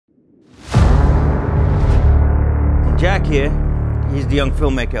Jack here. He's the young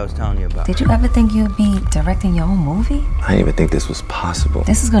filmmaker I was telling you about. Did you ever think you'd be directing your own movie? I didn't even think this was possible.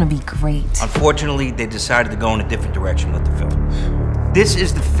 This is gonna be great. Unfortunately, they decided to go in a different direction with the film. This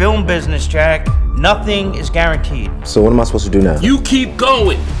is the film business, Jack. Nothing is guaranteed. So what am I supposed to do now? You keep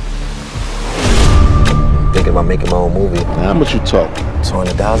going. Thinking about making my own movie. How much you talk?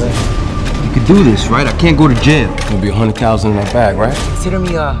 200,000? You could do this, right? I can't go to jail. Gonna be 100,000 in that bag, right? Consider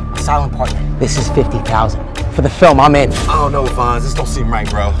me a silent partner. This is 50,000. For the film, I'm in. I don't know, Fonz. This don't seem right,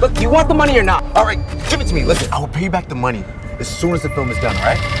 bro. Look, do you want the money or not? All right, give it to me. Listen, I will pay you back the money as soon as the film is done, all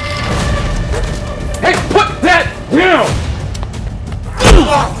right? Hey, put that down!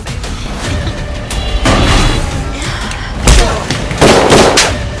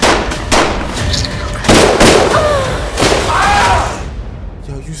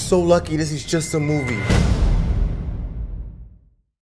 Yo, you so lucky this is just a movie.